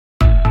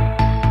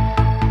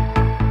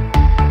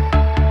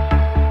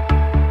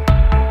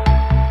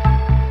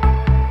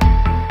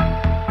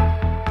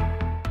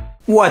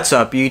What's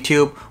up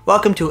YouTube?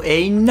 Welcome to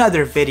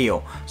another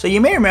video. So you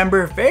may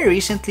remember very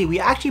recently we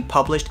actually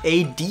published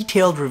a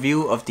detailed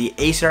review of the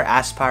Acer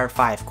Aspire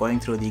 5, going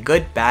through the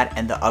good, bad,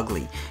 and the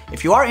ugly.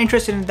 If you are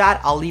interested in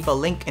that, I'll leave a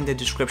link in the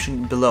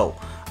description below.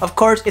 Of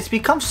course, it's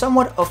become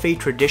somewhat of a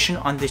tradition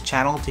on this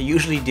channel to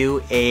usually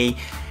do a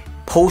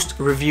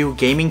post-review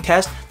gaming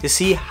test to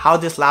see how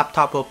this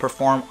laptop will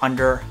perform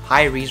under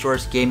high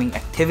resource gaming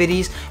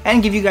activities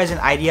and give you guys an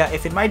idea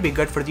if it might be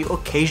good for the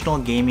occasional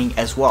gaming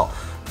as well.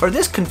 For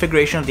this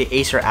configuration of the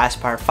Acer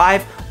Aspire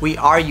 5, we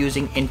are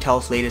using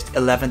Intel's latest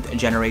 11th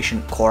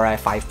generation Core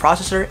i5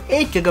 processor,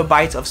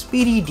 8GB of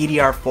speedy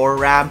DDR4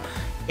 RAM,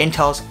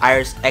 Intel's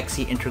Iris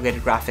Xe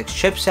integrated graphics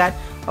chipset,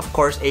 of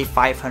course a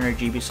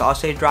 500GB solid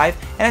state drive,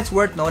 and it's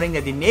worth noting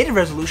that the native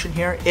resolution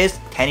here is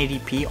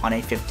 1080p on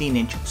a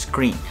 15-inch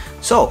screen.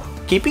 So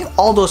keeping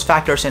all those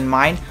factors in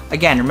mind,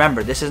 again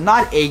remember this is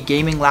not a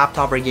gaming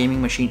laptop or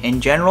gaming machine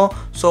in general,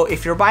 so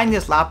if you're buying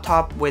this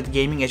laptop with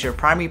gaming as your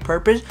primary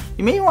purpose,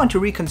 you may want to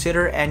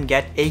reconsider and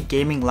get a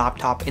gaming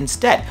laptop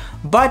instead.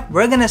 But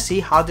we're gonna see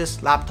how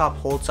this laptop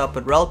holds up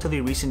with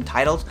relatively recent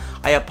titles.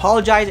 I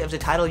apologize if the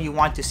title you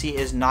want to see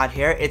is not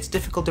here. It's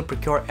difficult to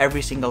procure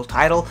every single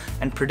title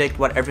and predict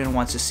what everyone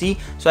wants to see,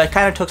 so I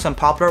kind of took some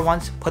popular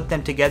ones, put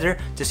them together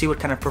to see what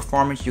kind of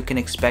performance you can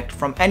expect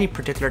from any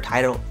particular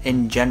title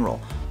in general.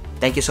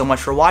 Thank you so much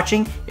for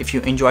watching. If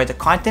you enjoyed the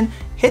content,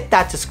 hit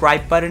that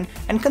subscribe button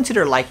and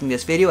consider liking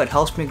this video. It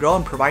helps me grow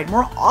and provide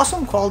more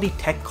awesome quality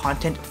tech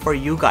content for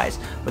you guys.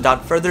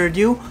 Without further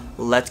ado,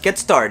 let's get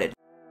started.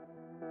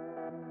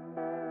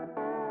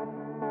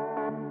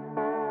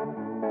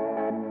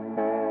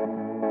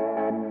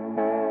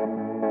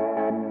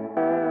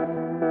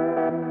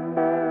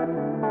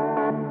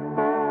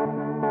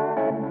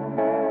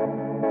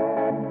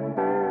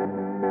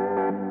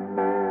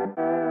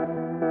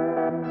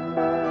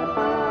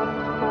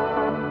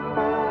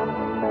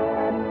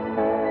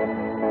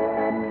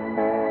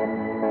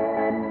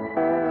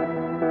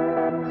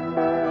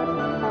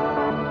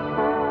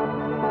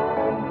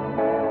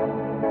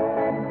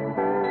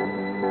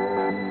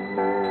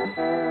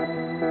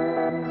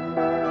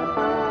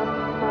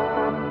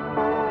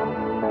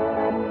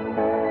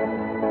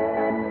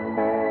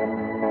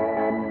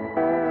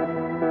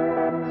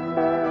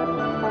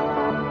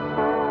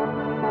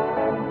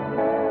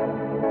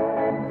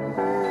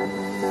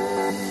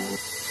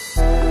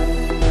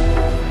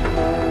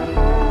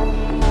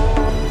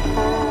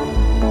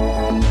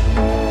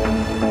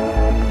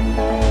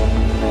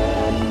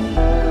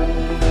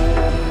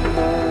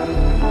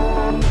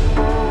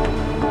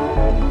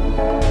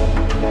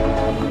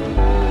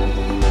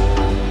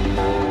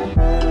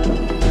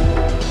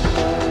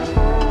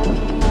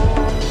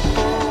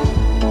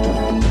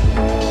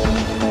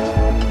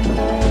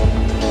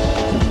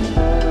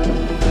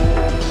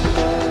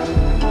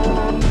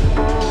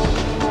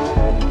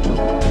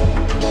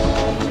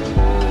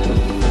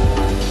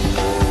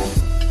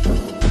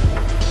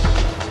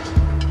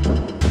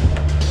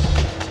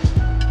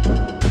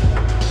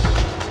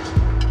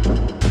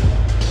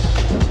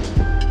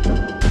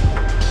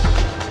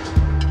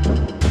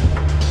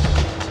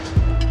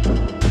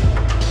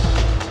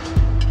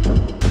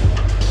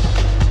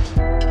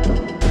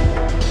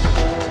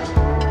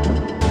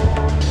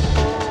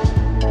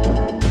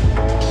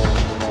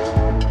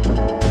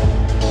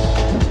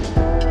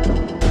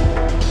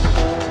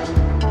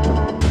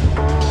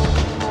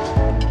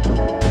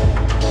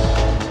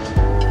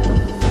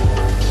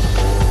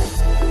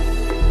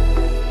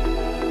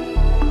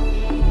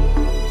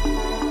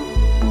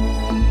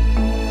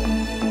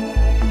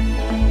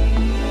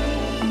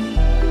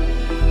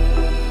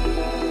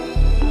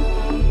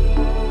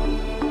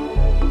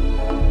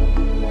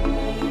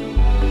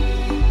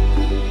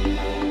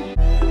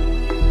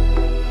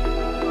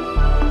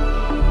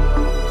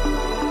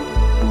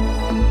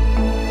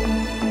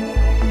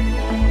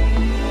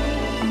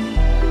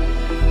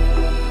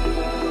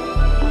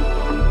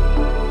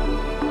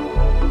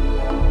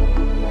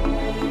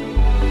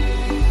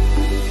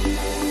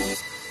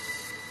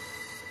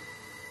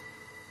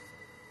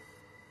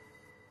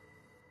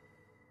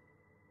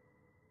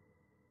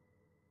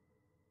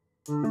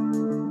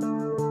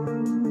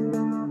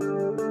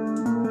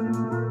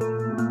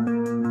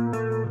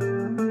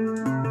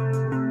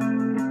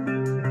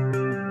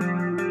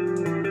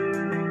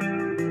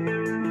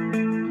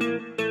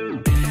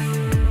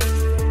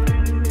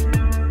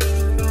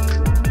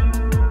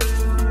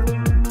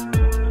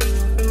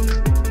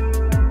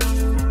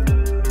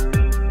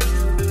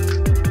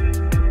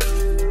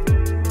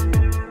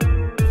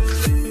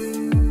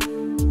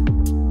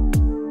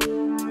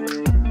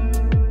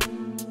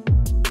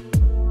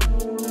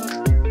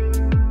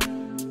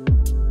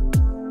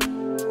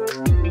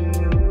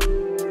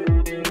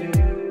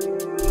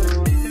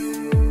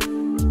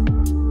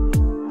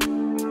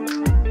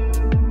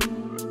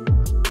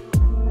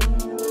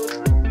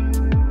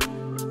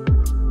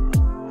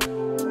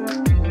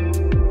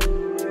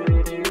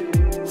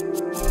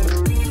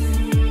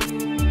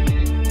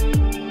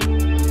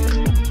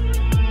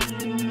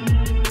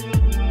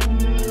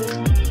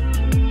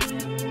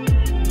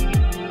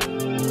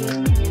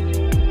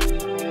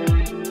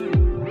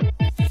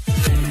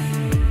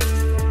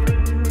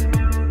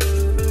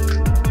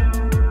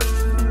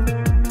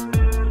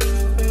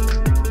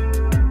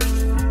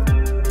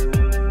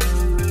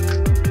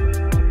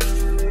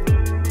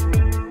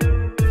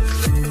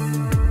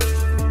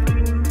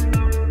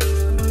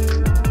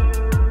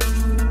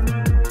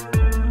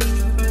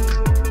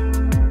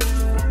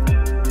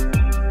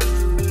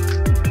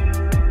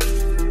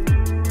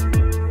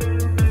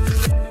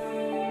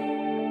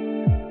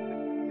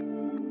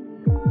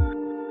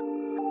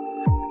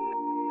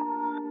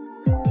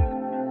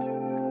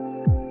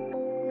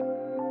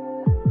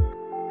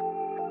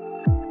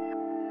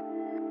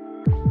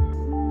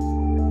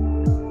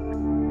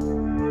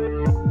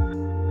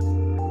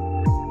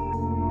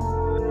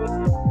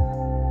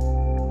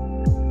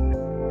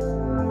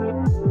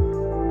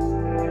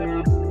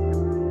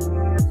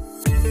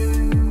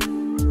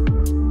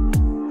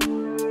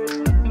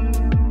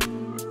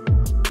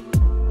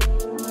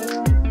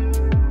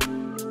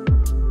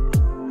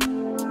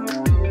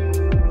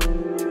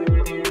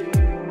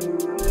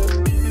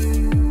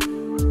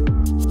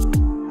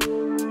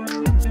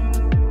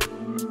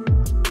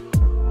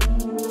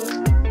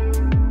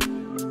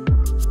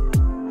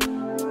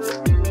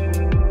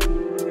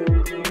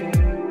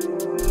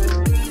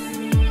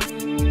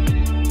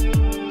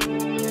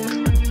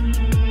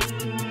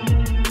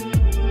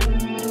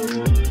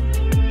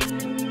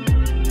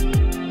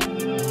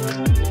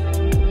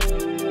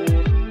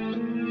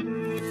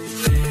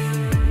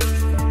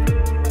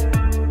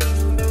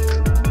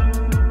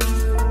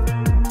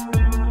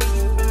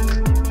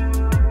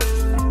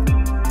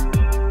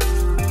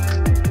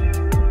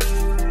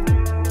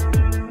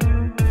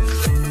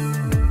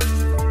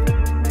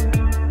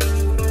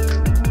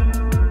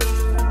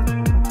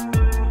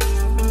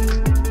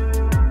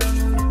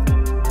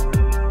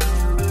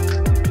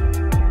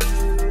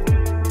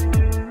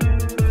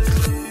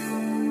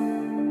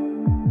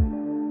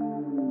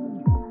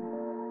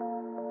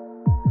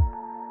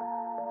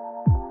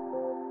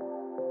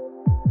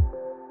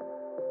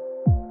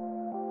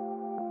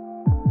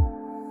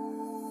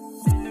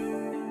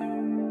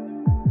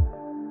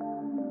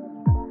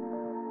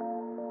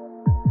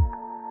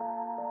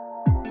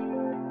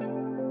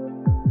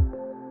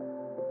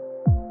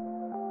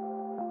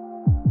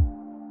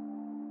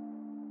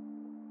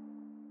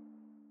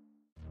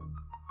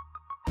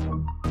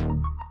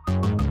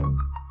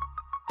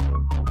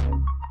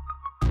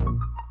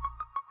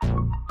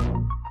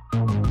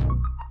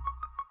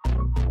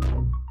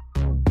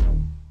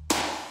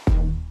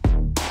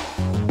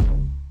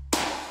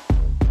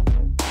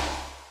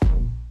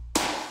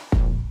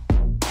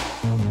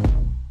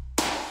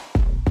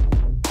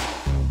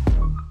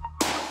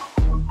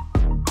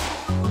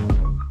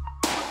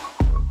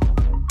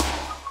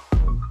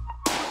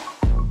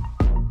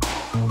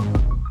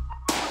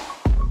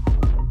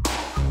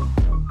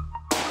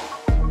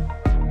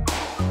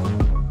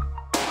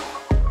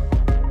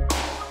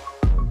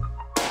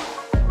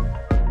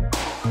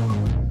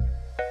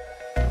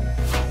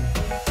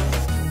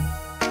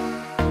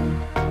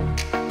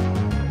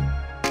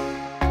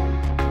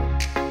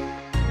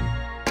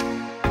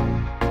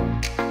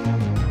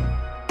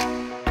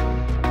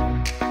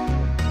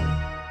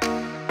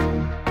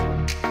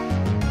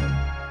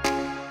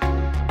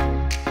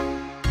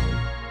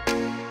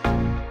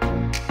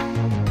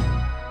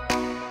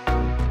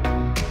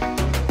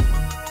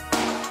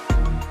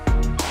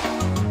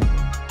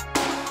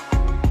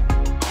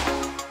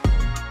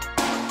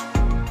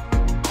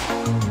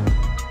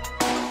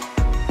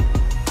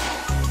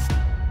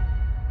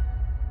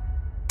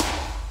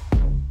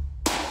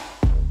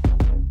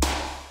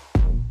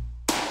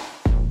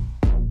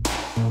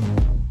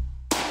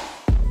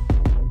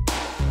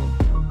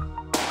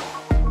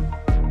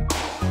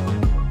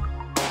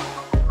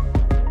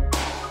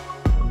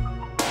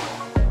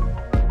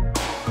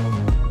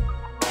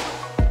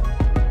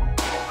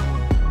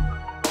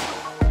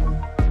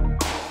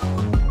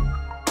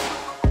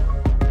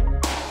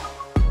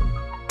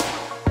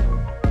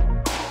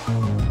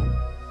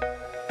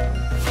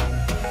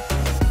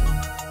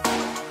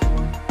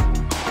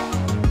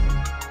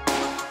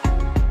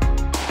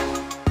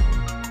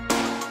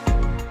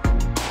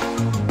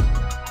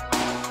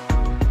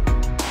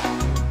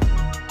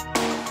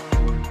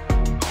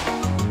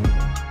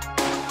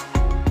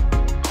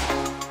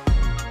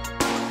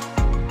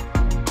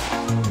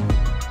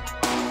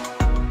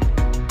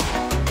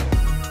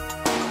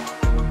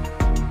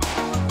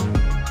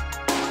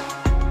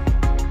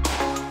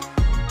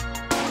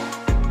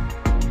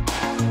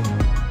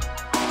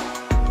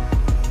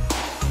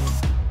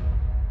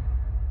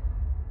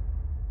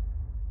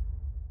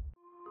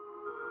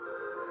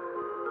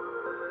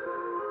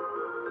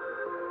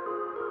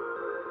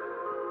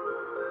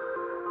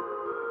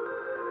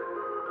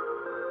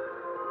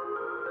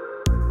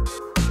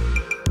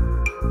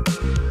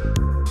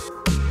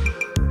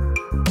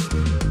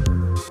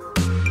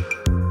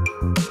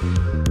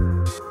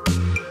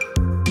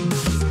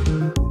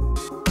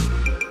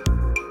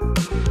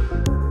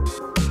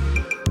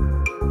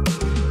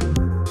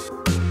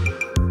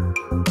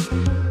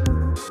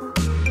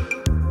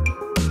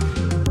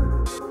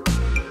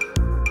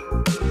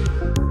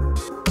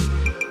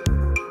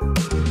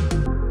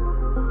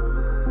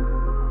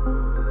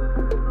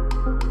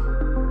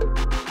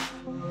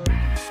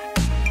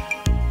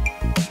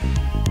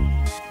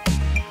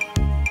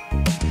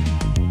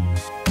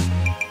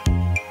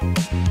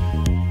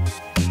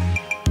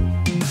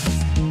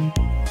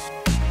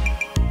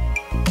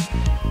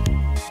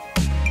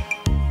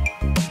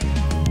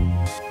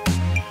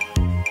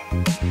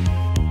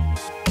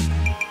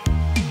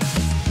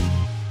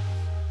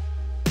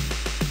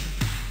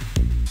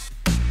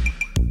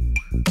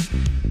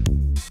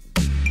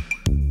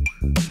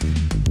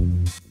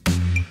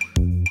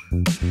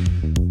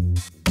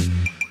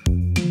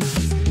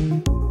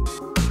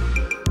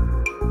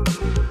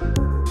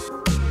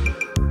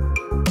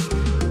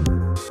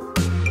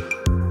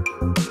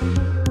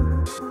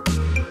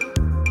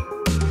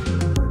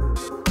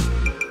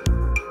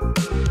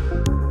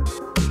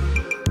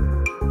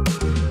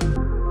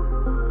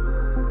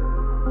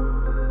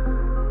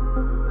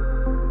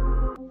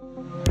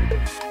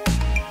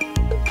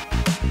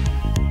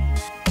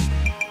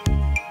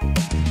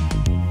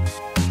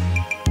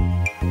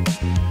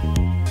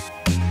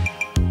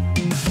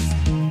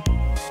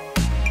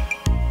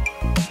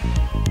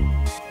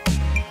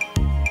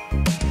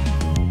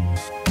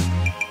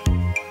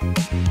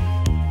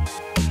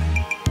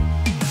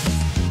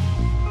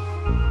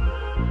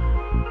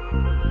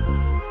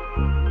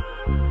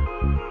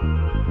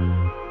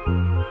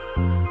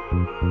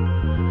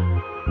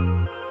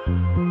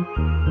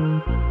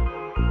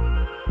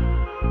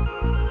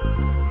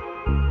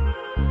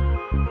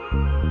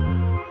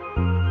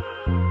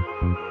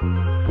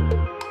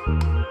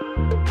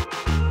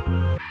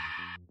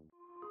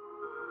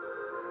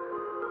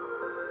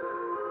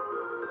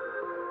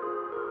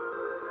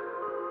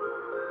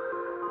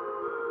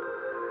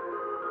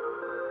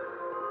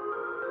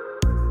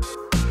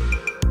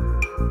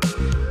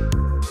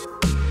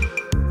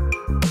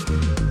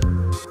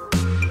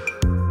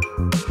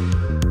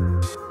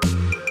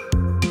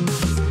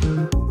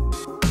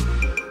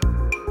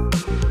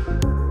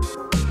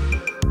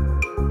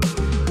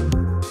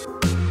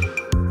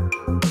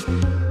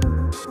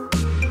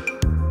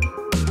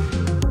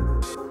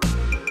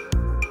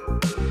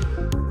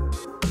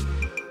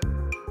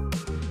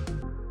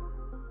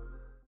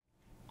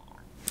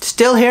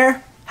 still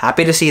here?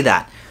 Happy to see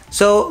that.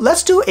 So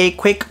let's do a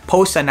quick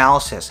post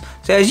analysis.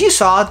 So as you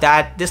saw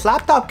that this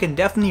laptop can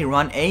definitely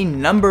run a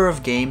number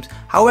of games.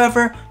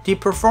 However, the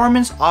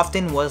performance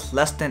often was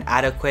less than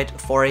adequate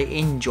for an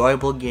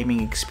enjoyable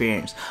gaming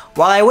experience.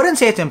 While I wouldn't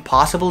say it's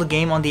impossible to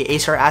game on the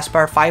Acer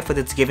Aspire 5 with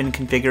its given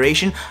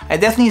configuration, I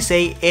definitely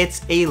say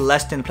it's a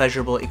less than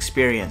pleasurable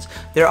experience.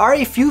 There are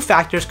a few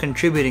factors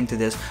contributing to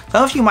this.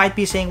 Some of you might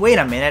be saying, wait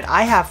a minute,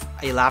 I have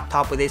a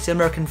laptop with a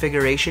similar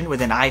configuration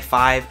with an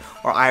i5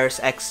 or Iris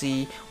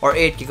Xe or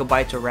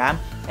 8GB of RAM,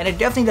 and it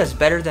definitely does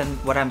better than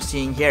what I'm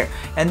seeing here.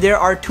 And there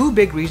are two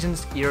big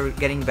reasons you're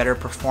getting better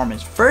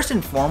performance. First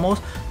and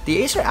foremost,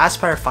 the Acer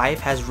Aspire 5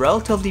 has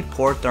relatively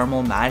poor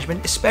thermal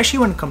management, especially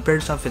when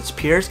compared to some of its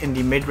peers in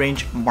the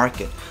mid-range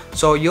market.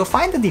 So you'll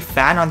find that the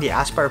fan on the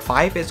Aspire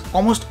 5 is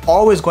almost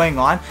always going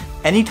on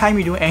anytime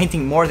you do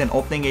anything more than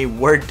opening a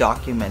Word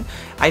document.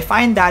 I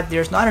find that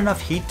there's not enough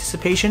heat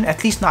dissipation,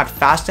 at least not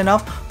fast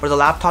enough, for the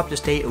laptop to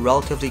stay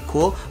relatively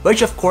cool,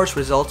 which of course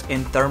results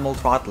in thermal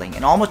throttling.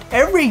 And almost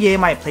every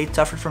game I played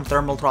suffered from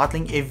thermal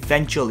throttling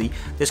eventually.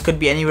 This could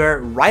be anywhere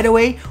right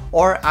away,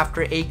 or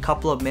after a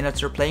couple of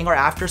minutes of playing, or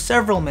after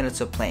several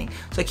minutes of playing.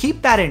 So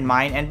keep that in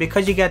mind, and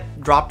because you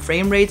get dropped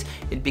frame rates,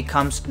 it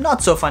becomes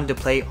not so fun to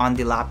play on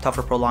the laptop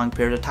for a prolonged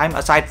period of time,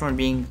 aside from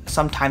being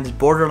sometimes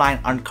borderline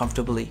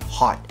uncomfortably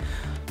hot.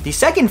 The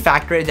second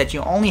factor is that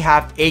you only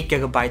have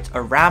 8GB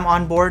of RAM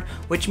on board,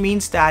 which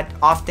means that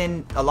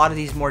often a lot of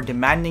these more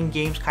demanding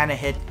games kind of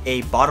hit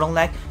a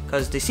bottleneck,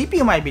 because the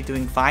CPU might be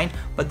doing fine,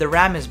 but the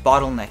RAM is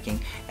bottlenecking.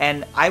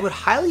 And I would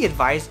highly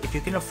advise, if you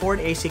can afford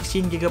a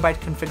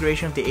 16GB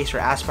configuration of the Acer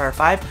Aspire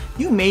 5,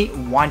 you may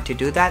want to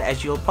do that,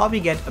 as you'll probably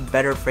get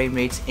better frame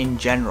rates in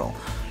general.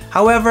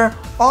 However,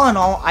 all in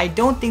all, I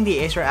don't think the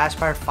Acer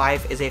Aspire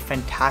 5 is a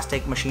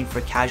fantastic machine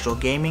for casual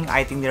gaming.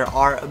 I think there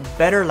are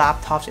better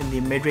laptops in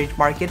the mid-range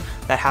market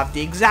that have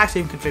the exact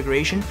same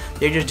configuration.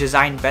 They're just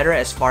designed better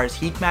as far as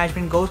heat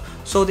management goes,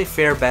 so they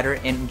fare better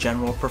in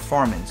general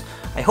performance.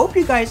 I hope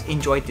you guys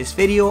enjoyed this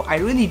video. I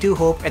really do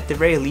hope at the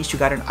very least you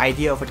got an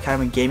idea of what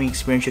kind of a gaming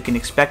experience you can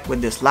expect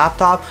with this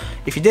laptop.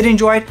 If you did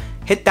enjoy it,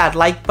 hit that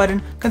like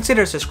button,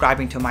 consider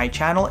subscribing to my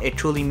channel. It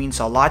truly means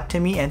a lot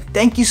to me, and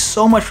thank you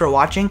so much for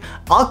watching.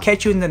 I'll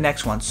catch you in the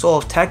next one. Soul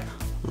of Tech,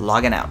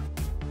 logging out.